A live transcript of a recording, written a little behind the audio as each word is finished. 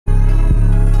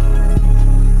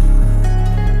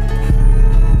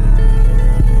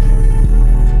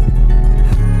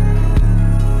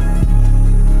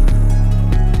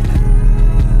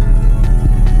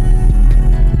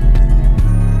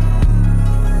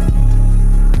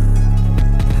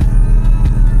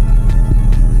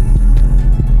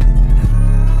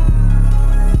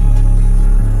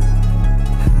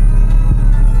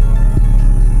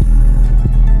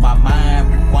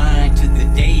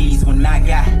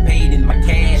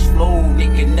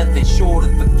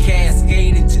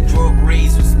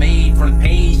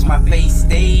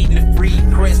stayed in the free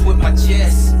press with my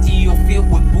chest still filled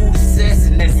with booty cess,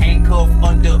 and that's handcuffed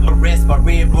under arrest by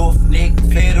red roughneck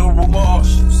federal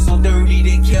marshals. So dirty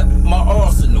they kept my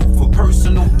arsenal for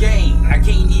personal gain. I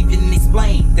can't even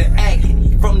explain the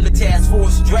agony from the task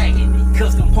force dragging me,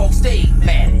 cause them punks stayed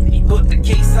mad at me. But the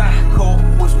case I called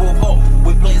was war home,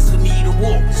 with plans for me to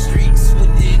walk the streets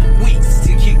within weeks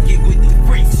to kick it with the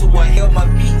freaks. So I held my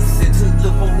peace until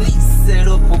the police set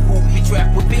up a booby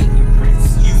trap with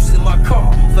fingerprints, using my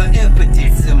car for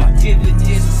evidence, and my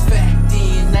dividends was fact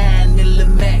in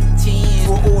 9mm Mac 10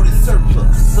 for ordered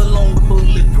surplus, along with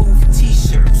bulletproof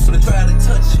t-shirts. So they try to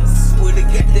touch us, would've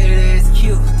got their ass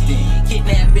killed. Then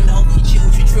kidnapping hungry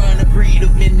children, trying to breed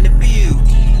them in the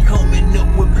building, coming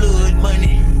up with blood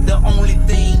money. The only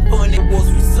thing funny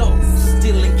was results,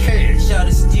 stealing cash out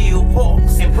of steel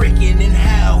parks and breaking in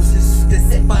houses that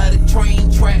set by the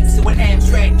train tracks. And when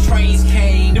Amtrak trains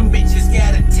came, them bitches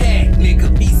got attacked. Nigga,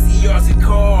 VCRs and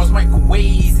cars,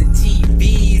 microwaves and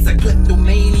TVs. A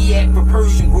kleptomaniac for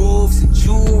Persian robes and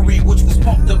jewelry, which was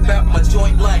pumped about my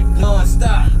joint like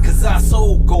non-stop. Cause I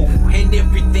sold gold and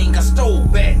everything I stole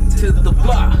back to the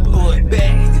block. But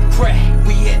back to crack,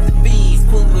 we had the fiends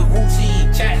pulling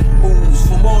routine chat moves,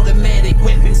 from automatic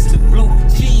weapons to blue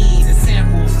jeans and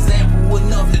samples. Sample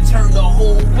enough to turn the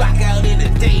whole block out in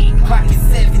a day. Clock is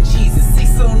 7 G's and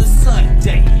 6 on a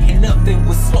Sunday, and nothing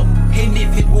was slow. And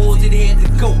if it was, it had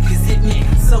to go, cause it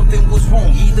meant something was wrong.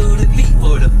 Either the beat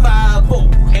or the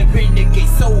 5-0. And renegade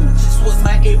soldiers was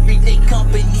my everyday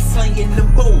company, slinging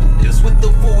them boulders with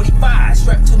the 45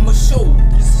 strapped to my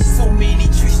shoulders. So many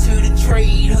tricks to the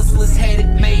trade, hustlers had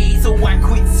it made. So I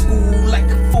quit school like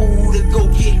a fool to go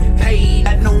get paid,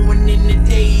 not knowing in the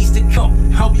days to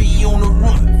come I'll be on the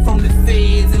run from the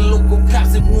feds and local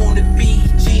cops that wanna be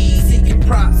G's. Taking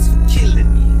props for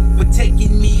killing me, but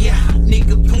taking me out,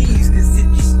 nigga, please. Cause if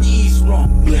you sneeze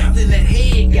wrong, then that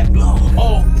head got blown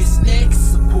off. This neck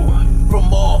support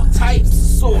from all types of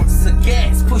sorts of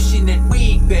gas, pushing that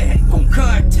wig back on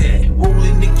contact,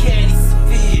 rolling the caddy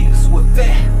Severes with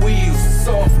fat wheels,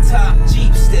 soft top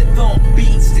Jeeps that thump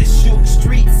beats that shook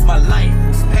streets. My life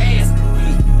was past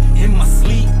complete. In my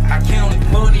sleep, I counted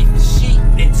money for sheep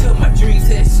until my dreams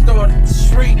had started to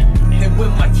shrink. And when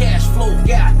my cash flow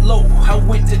got low, I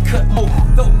went to cut more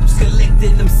of those,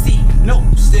 collecting them C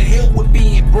notes. The hell with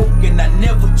being broken, I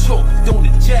never choked on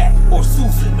the Jack or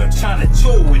Susan or China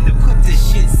Joe. And to put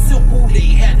this shit simple,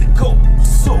 they had to go.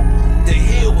 So the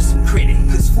hell with some credit,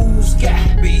 cause fools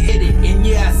got beheaded. And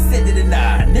yeah, I said it and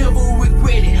I never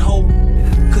regret it, ho.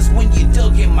 Cause when you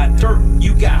dug in my dirt,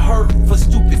 you got hurt for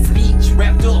stupid speech,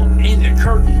 wrapped up in the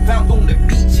curtain, found on the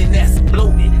beach, and that's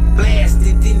bloated,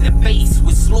 blasted in the face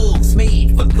with slugs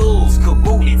made for thugs,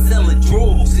 corroded, selling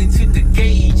drugs into the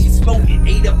gauge, exploded,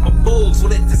 ate up my bugs.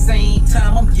 But at the same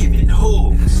time, I'm giving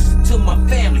hugs to my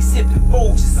family, sipping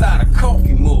Folgers out of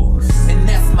coffee mugs.